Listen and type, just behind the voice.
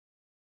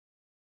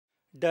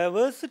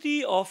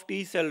Diversity of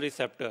T cell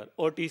receptor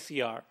or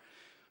TCR.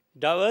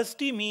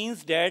 Diversity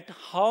means that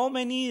how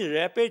many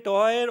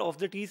repertoire of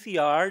the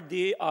TCR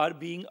they are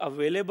being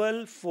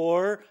available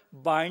for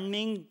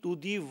binding to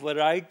the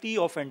variety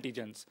of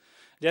antigens.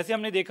 जैसे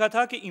हमने देखा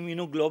था कि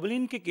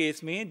immunoglobulin के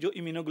case में जो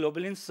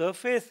immunoglobulin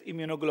surface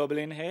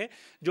immunoglobulin है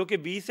जो कि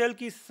बी सेल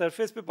की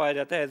सरफेस पे पाया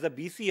जाता है एज अ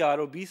BCR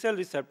और B cell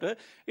receptor,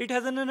 it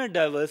has an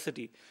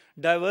diversity.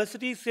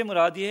 Diversity से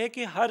मुराद ये है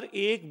कि हर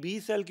एक बी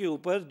सेल के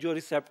ऊपर जो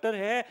रिसेप्टर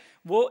है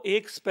वो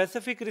एक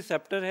स्पेसिफिक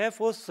रिसेप्टर है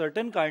for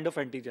certain kind of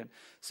antigen.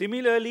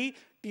 Similarly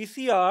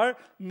TCR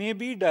में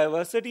भी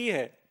डाइवर्सिटी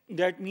है.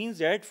 That means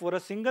that for a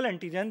single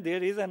antigen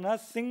there is a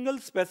single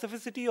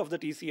specificity of the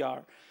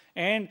TCR,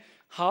 and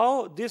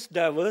how this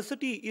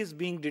diversity is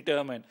being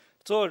determined.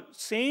 So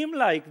same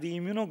like the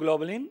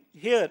immunoglobulin,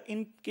 here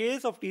in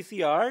case of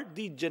TCR,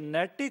 the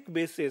genetic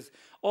basis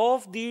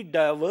of the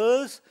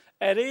diverse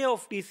array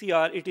of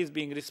TCR, it is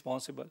being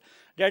responsible.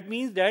 That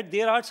means that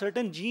there are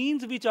certain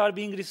genes which are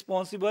being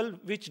responsible,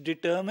 which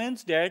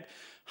determines that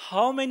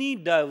how many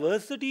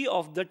diversity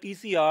of the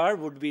TCR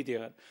would be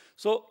there.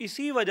 So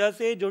इसी वजह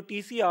से जो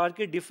TCR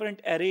के different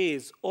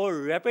arrays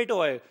और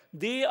repertoire,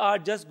 they are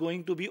just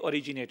going to be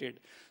originated.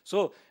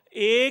 So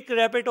एक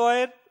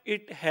repertoire,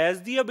 it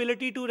has the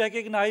ability to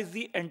recognize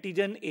the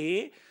antigen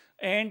A,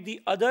 and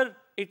the other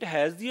it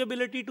has the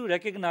ability to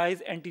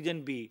recognize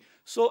antigen B.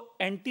 So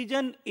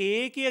antigen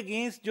A के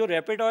against जो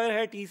repertoire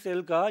है T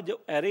cell का, जो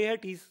array है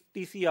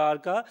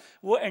TCR का,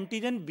 वो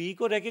antigen B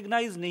को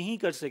recognize नहीं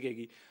कर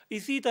सकेगी.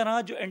 इसी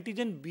तरह जो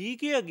antigen B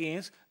के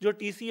against जो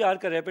TCR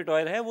का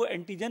repertoire है वो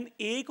antigen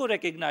A को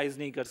recognize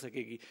नहीं कर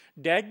सकेगी.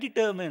 That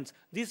determines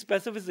the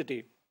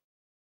specificity.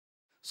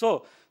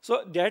 So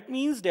that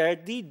means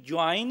that the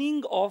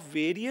joining of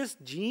various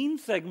gene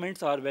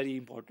segments are very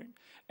important.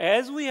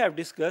 As we have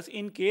discussed,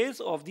 in case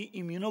of the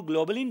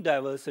immunoglobulin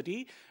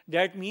diversity,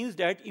 that means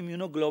that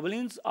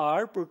immunoglobulins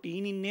are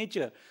protein in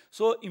nature.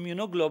 So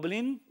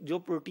immunoglobulin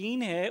जो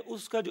protein है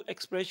उसका जो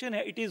expression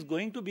है, it is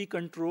going to be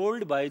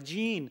controlled by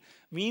gene,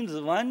 means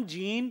one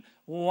gene,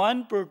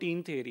 one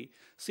protein theory.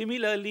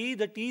 Similarly,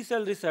 the T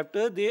cell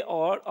receptor, they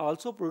are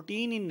also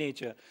protein in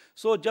nature.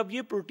 So जब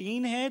ये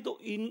protein है तो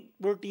इन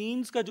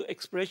proteins का जो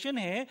expression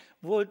है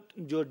वो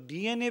जो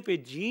DNA पे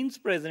genes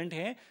present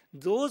हैं,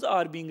 those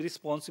are being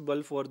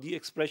responsible for the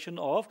expression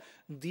of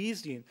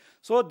these genes.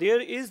 So there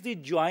is the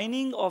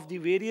joining of the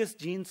various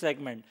gene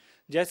segment.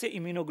 जैसे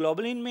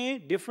इम्यूनोग्लोबुलिन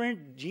में डिफरेंट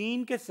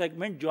जीन के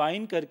सेगमेंट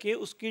ज्वाइन करके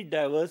उसकी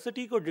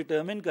डाइवर्सिटी को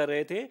डिटरमिन कर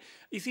रहे थे,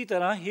 इसी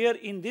तरह here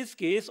in this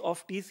case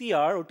of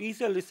TCR और T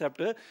cell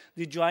receptor,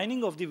 the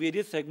joining of the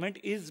various segment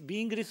is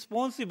being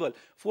responsible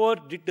for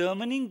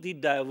determining the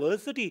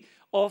diversity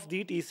of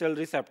the T cell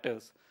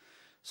receptors.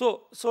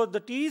 So the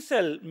T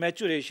cell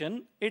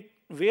maturation,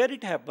 where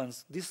it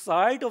happens, the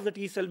site of the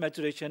T cell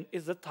maturation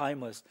is the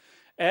thymus,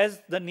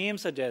 as the name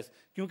suggests.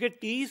 क्योंकि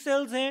T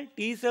cells हैं,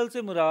 T cell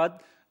से मुराद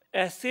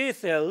ऐसे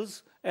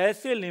sales,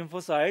 ऐसे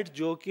lymphocytes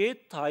जो कि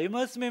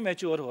thymus में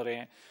mature हो रहे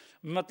हैं,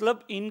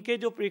 मतलब इनके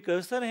जो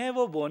प्रिकर्सर हैं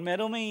वो बोन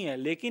मैरो में ही है,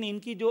 लेकिन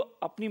इनकी जो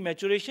अपनी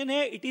मैचुरेशन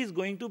है it is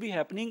going to be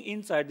happening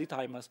inside the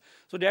thymus.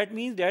 So that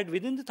means that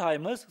with in the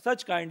thymus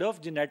such kind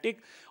of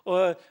genetic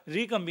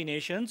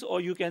recombinations,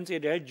 or you can say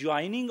that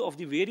joining of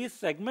the various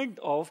segment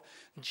of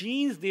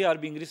genes, they are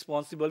being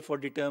responsible for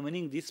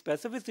determining the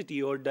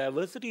specificity or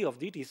diversity of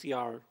the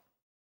TCR.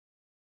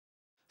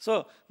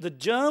 So the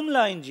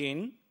germline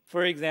gene,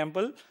 for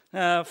example,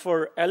 for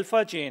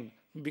alpha chain,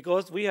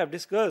 because we have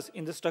discussed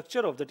in the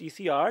structure of the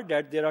TCR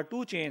that there are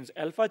two chains,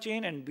 alpha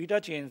chain and beta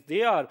chains.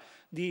 They are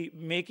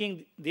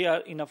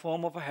in a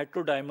form of a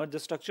heterodimer, the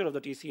structure of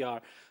the TCR.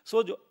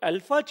 So the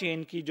alpha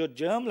chain की जो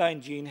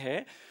germline gene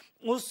है,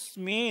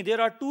 उसमें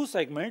there are two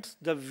segments,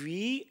 the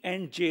V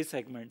and J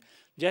segment.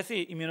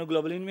 जैसे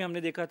immunoglobulin में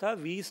हमने देखा था,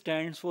 V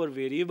stands for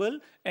variable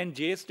and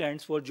J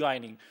stands for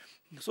joining.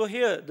 So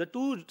here the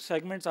two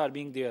segments are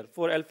being there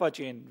for alpha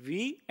chain,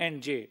 V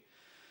and J.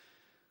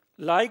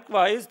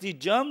 Likewise, the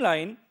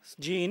germline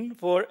gene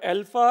for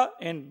alpha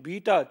and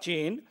beta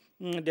chain,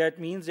 that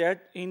means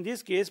that in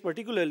this case,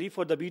 particularly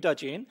for the beta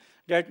chain,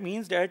 that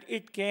means that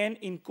it can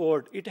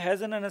encode, it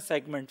has a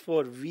segment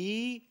for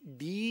V,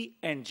 D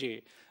and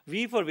J.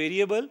 V for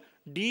variable,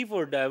 D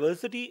for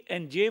diversity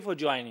and J for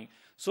joining.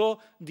 So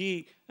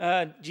the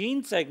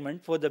gene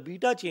segment for the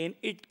beta chain,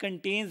 it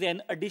contains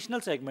an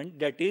additional segment,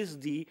 that is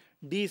the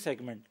D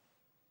segment.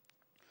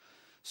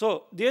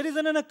 So there is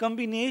a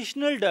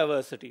combinational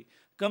diversity.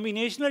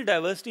 Combinational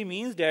diversity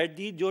means that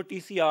the जो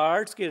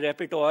TCRs के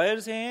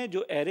repertoires हैं,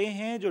 जो array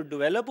हैं, जो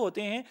develop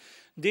होते हैं,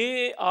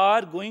 they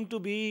are going to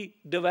be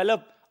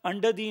developed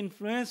under the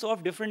influence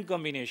of different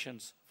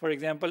combinations. For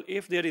example,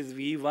 if there is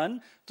V1,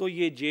 तो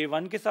ये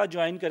J1 के साथ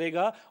join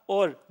करेगा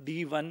और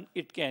D1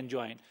 it can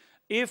join.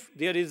 If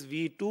there is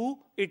V2,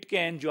 it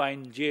can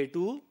join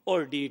J2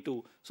 or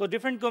D2. So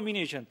different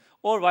combination.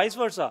 और vice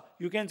versa,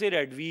 you can say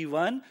that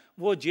V1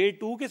 वो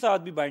J2 के साथ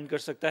भी bind कर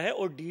सकता है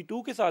और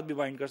D2 के साथ भी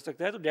bind कर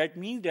सकता है. So that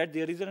means that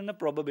there is a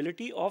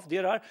probability of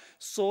there are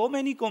so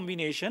many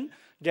combination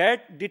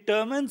that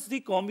determines the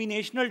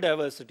combinational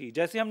diversity.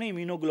 जैसे हमने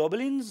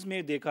immunoglobulins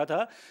में देखा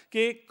था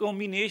कि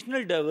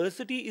combinational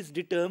diversity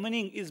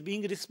is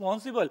being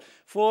responsible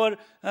for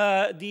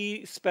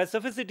the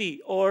specificity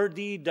or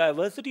the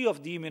diversity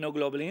of the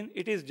immunoglobulin.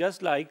 It is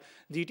just like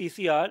the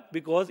TCR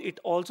because it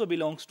also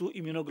belongs to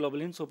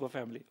immunoglobulin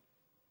superfamily.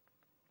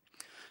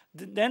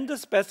 Then the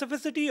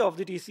specificity of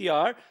the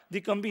TCR, the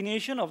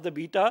combination of the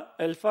beta,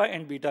 alpha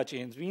and beta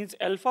chains, means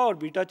alpha और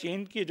beta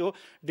chain के जो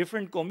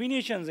different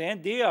combinations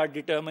हैं, they are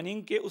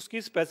determining कि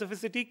उसकी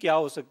specificity क्या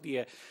हो सकती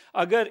है.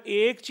 अगर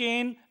एक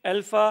chain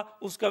alpha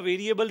उसका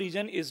variable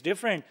region is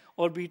different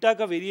और beta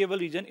का variable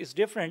region is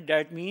different,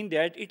 that means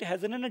that it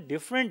has a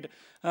different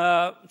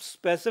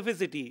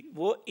specificity.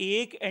 वो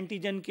एक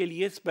antigen के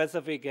लिए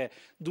specific है,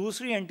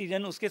 दूसरी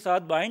antigen उसके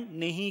साथ bind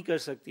नहीं कर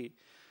सकती.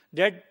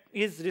 That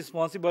is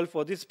responsible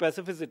for the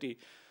specificity.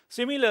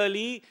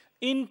 Similarly,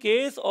 in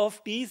case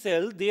of T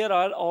cell, there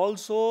are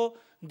also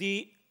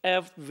the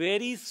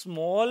very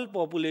small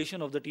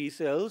population of the T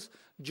cells,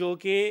 जो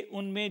कि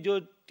उनमें जो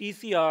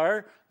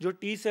TCR, जो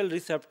T cell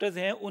receptors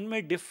हैं,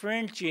 उनमें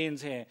different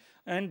chains हैं.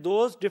 And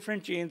those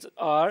different chains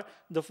are,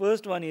 the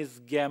first one is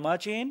gamma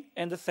chain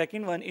and the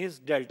second one is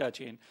delta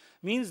chain.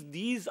 Means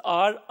these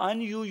are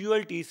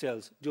unusual T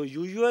cells. जो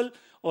usual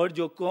और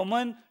जो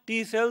common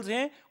T cells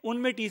हैं,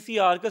 उनमें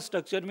TCR का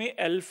structure में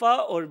alpha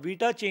और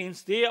beta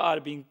chains, they are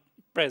being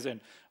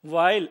present.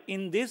 While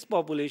in this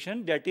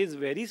population that is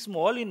very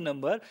small in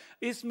number,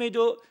 इसमें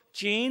जो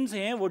chains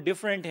हैं वो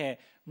different हैं.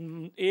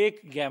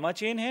 एक gamma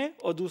chain है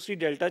और दूसरी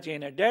delta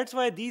chain है. That's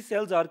why these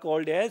cells are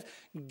called as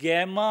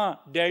gamma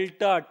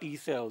delta T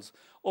cells.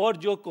 और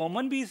जो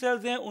common B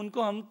cells हैं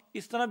उनको हम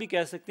इस तरह भी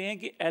कह सकते हैं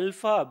कि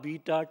alpha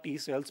beta T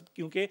cells,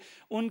 क्योंकि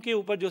उनके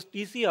ऊपर जो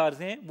TCRs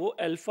हैं वो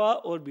alpha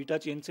और beta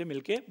chain से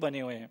मिलके बने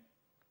हुए हैं.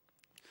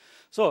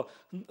 So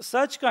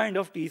such kind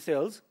of T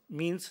cells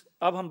means,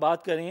 अब हम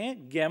बात कर रहे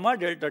हैं gamma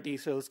delta T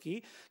cells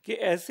की, कि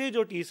ऐसे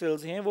जो T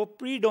cells हैं वो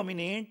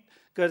predominate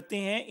करते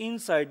हैं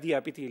inside the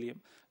epithelium.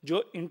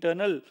 जो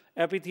internal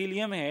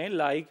epithelium है,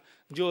 like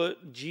जो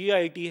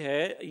GIT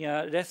है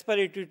या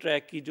respiratory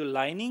tract की जो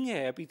lining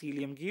है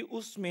epithelium की,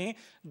 उसमें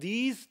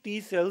these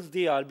T cells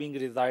they are being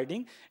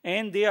residing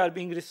and they are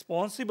being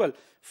responsible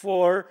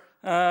for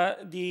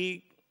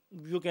the,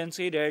 you can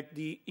say that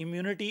the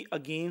immunity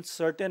against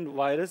certain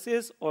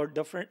viruses or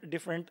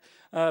different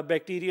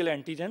bacterial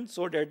antigens,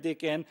 so that they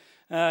can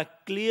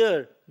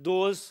clear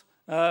those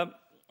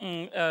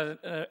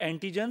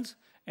antigens,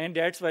 and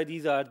that's why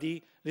these are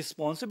the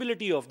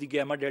responsibility of the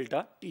gamma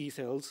delta T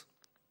cells.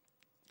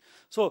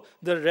 So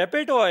the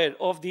repertoire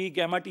of the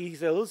gamma T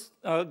cells,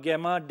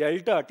 gamma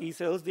delta T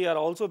cells, they are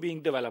also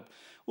being developed.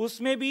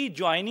 उसमें भी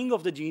joining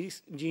of the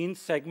gene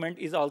segment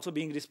is also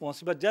being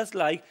responsible, just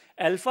like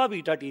alpha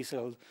beta T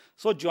cells.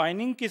 So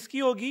joining किसकी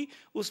होगी?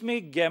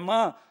 उसमें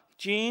gamma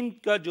chain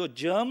का जो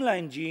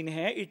germline gene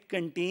है, it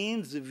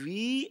contains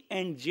V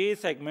and J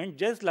segment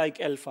just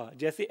like alpha.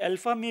 जैसे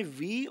alpha में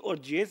V और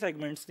J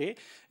segments थे,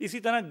 इसी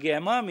तरह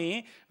gamma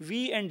में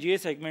V and J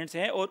segments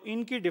हैं और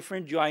इनकी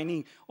different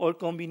joining और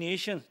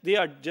combinations, they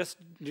are just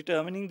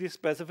determining the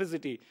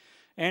specificity.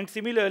 And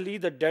similarly,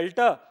 the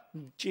delta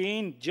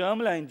chain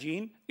germline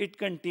gene, it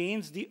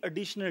contains the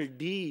additional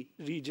D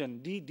region,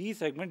 D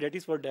segment, that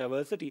is for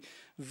diversity.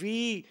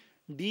 V,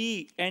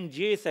 D and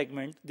J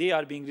segment, they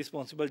are being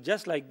responsible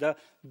just like the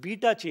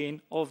beta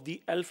chain of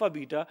the alpha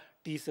beta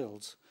T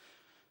cells.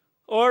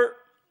 Or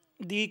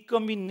the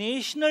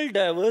combinational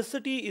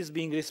diversity is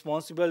being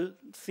responsible,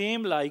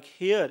 same like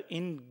here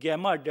in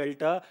gamma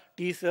delta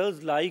T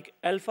cells like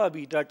alpha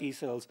beta T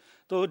cells.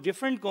 तो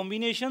different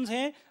combinations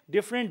हैं,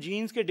 different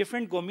genes के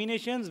different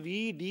combinations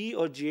V, D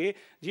और J,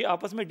 ये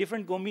आपस में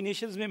different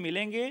combinations में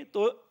मिलेंगे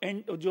तो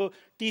जो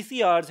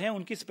TCRs हैं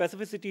उनकी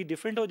specificity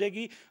different हो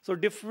जाएगी. So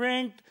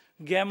different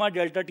gamma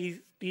delta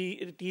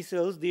T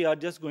cells, they are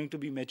just going to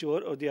be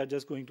mature or they are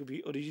just going to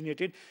be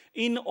originated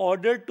in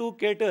order to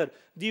cater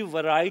the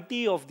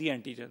variety of the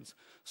antigens.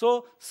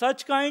 So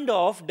such kind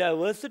of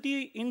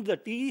diversity in the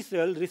T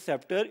cell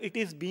receptor, it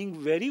is being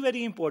very,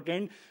 very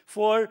important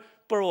for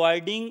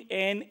providing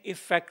an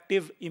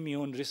effective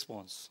immune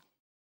response.